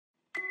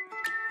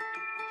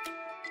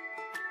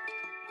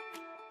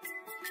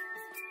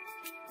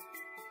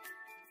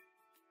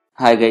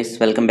Hi guys,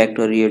 welcome back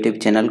to our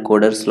YouTube channel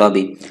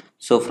Coderslobby.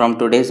 So from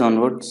today's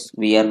onwards,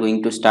 we are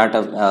going to start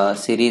a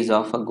series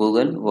of a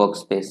Google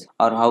Workspace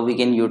or how we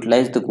can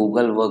utilize the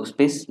Google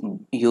Workspace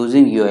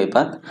using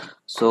UiPath.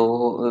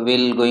 So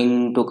we'll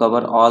going to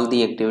cover all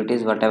the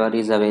activities whatever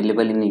is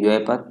available in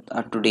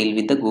UiPath to deal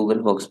with the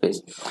Google Workspace.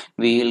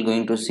 We will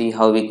going to see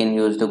how we can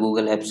use the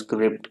Google Apps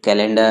Script,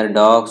 Calendar,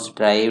 Docs,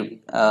 Drive,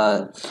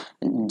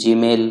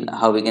 Gmail,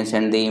 how we can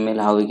send the email,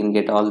 how we can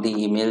get all the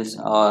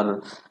emails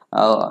or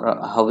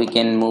how we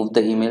can move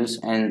the emails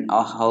and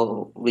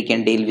how we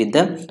can deal with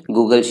the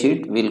Google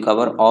Sheet. We'll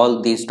cover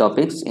all these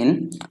topics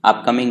in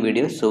upcoming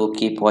videos, so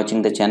keep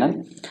watching the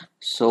channel.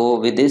 So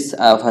with this,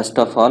 first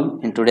of all,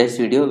 in today's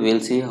video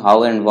we'll see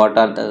how and what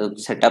are the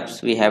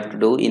setups we have to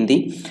do in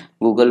the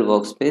Google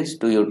Workspace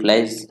to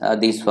utilize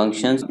these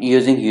functions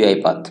using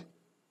UiPath.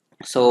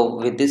 So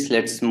with this,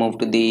 let's move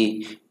to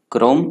the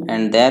Chrome,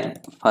 and there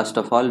first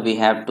of all we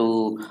have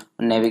to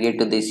navigate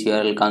to this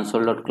URL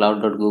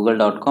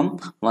console.cloud.google.com.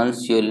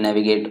 Once you will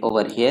navigate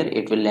over here,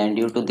 it will land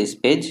you to this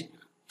page.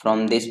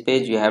 From this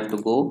page you have to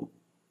go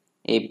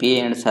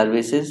API and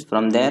services.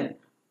 From there,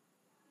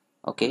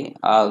 okay,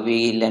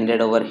 we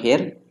landed over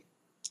here.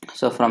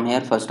 So from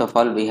here, first of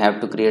all we have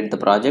to create the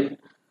project.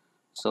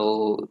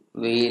 So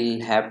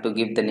we'll have to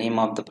give the name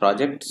of the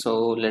project.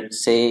 So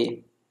let's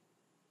say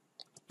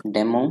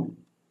demo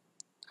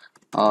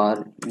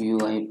or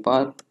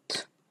UiPath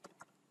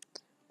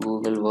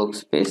Google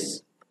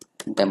Workspace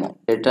demo.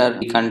 Later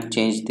we can't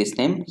change this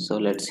name, so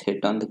let's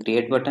hit on the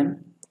create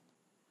button.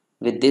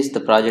 With this, the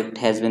project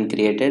has been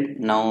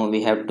created. Now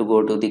we have to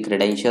go to the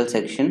credential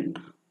section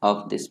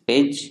of this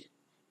page.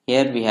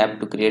 Here we have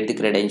to create the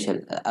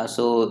credential.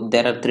 So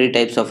there are three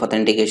types of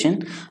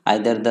authentication: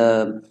 either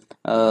the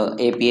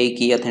API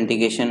key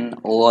authentication,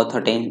 OAuth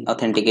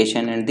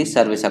authentication, and the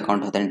service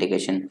account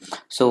authentication.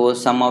 So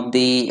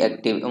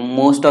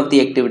most of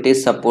the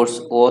activities supports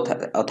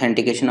OAuth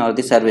authentication or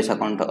the service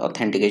account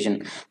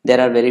authentication. There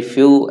are very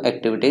few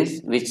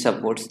activities which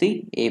supports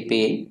the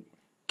API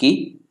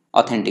key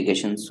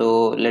authentication.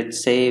 So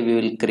let's say we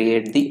will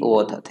create the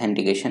OAuth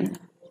authentication.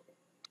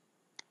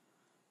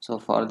 So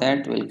for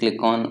that we'll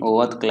click on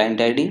OAuth client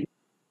ID.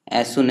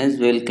 As soon as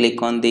we'll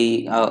click on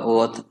the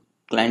OAuth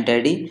client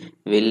ID,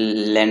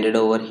 we'll land it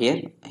over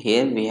here.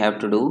 Here we have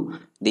to do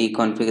the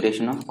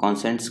configuration of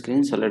consent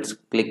screen. So let's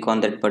click on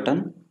that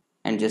button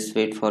and just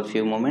wait for a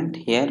few moments.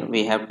 Here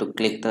we have to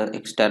click the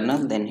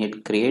external, then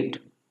hit create,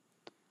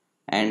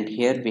 and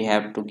here we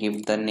have to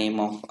give the name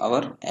of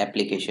our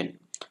application.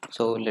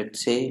 So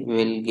let's say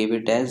we'll give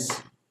it as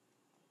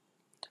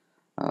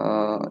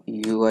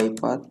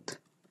UiPath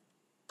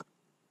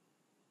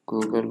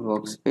Google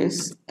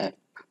Workspace app.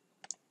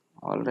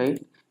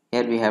 Alright,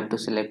 here we have to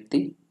select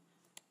the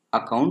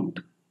account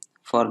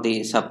for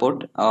the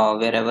support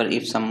wherever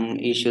if some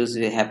issues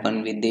will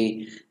happen with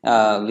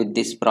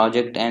this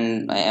project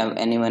and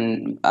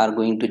anyone are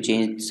going to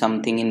change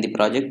something in the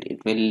project, it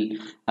will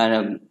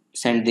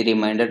send the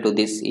reminder to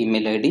this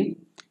email ID.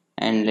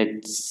 And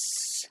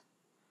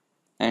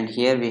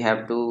here we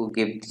have to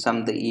give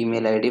some the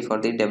email ID for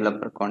the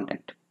developer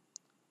content.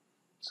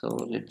 So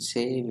let's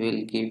say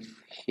we'll give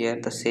here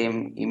the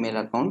same email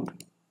account.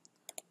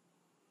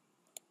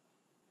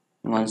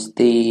 Once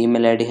the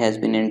email ID has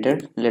been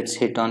entered, let's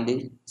hit on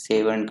the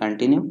save and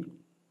continue.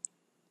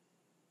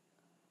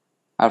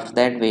 After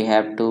that we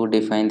have to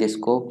define the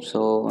scope,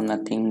 so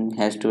nothing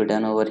has to be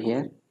done over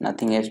here,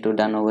 nothing has to be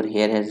done over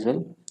here as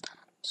well.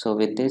 So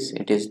with this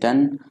it is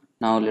done.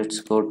 Now let's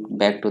go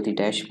back to the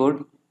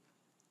dashboard.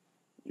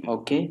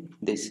 Okay,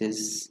 this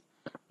is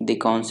the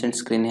consent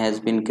screen has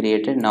been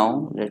created.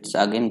 Now let's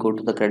again go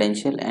to the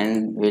credential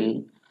and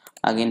we'll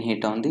again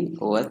hit on the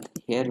OAuth.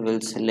 Here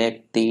we'll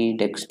select the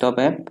desktop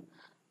app.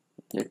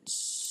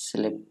 Let's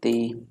select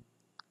the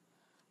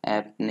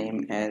app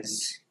name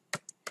as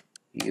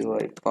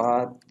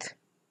UiPath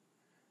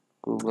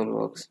Google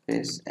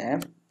Workspace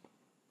app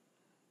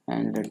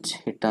and let's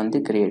hit on the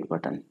create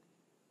button.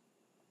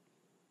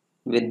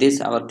 With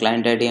this, our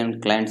client ID and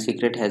client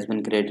secret has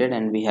been created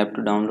and we have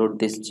to download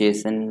this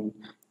JSON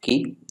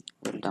key.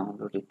 We'll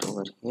download it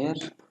over here.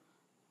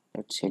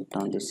 Let's hit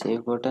on the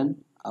save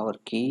button. Our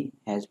key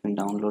has been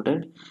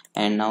downloaded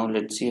and now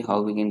let's see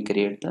how we can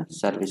create the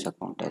service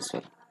account as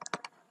well.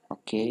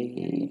 Okay,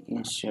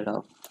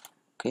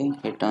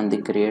 hit on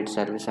the create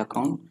service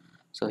account.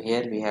 So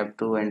here we have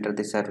to enter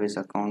the service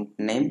account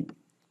name.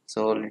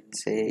 So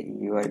let's say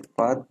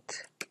UiPath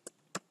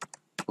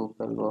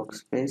Google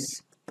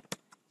Workspace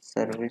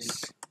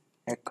service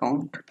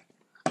account.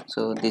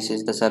 So this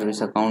is the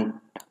service account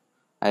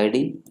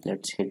ID.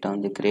 Let's hit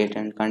on the create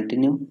and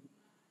continue,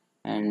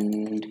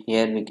 and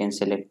here we can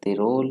select the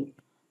role.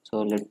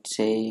 So let's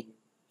say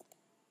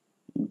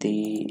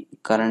the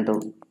current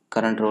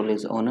role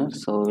is owner,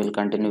 so we'll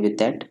continue with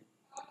that.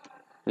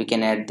 We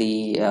can add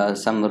the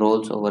some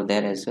roles over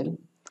there as well,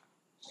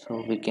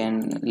 so we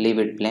can leave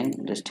it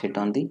blank. Just hit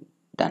on the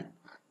done.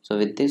 So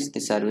with this,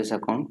 the service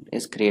account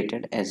is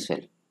created as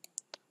well.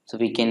 So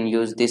we can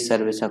use this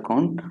service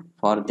account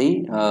for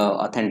the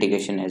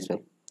authentication as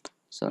well.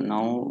 So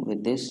now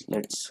with this,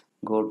 let's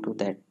go to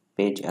that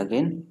page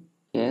again.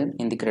 Here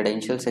in the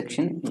credential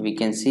section, we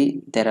can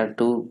see there are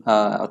two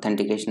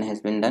authentication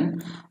has been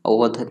done.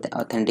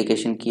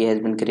 Authentication key has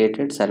been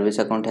created, service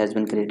account has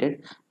been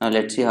created. Now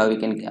let's see how we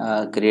can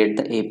create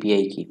the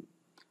API key.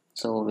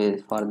 So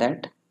for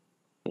that,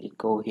 we'll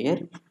go here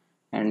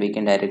and we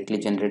can directly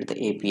generate the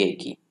API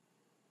key.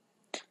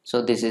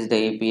 So this is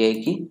the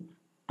API key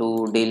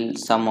to deal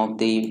some of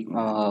the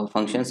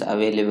functions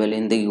available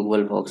in the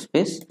Google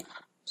Workspace.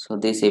 So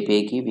this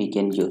API key we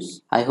can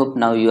use. I hope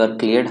now you are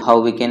cleared how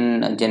we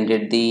can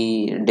generate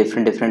the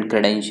different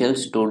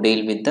credentials to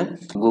deal with the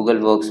Google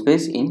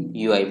Workspace in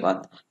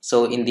UiPath.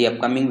 So in the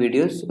upcoming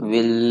videos,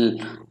 we'll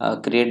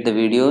create the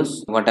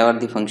videos whatever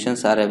the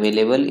functions are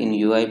available in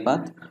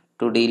UiPath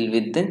to deal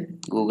with the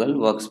Google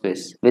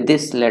Workspace. With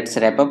this, let's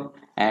wrap up,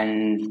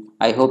 and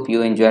I hope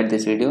you enjoyed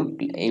this video.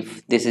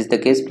 If this is the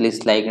case,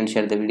 please like and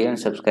share the video and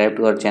subscribe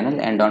to our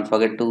channel, and don't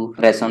forget to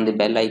press on the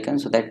bell icon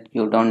so that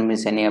you don't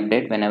miss any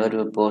update. Whenever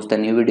we post the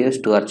new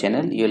videos to our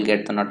channel, you will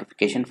get the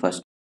notification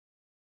first.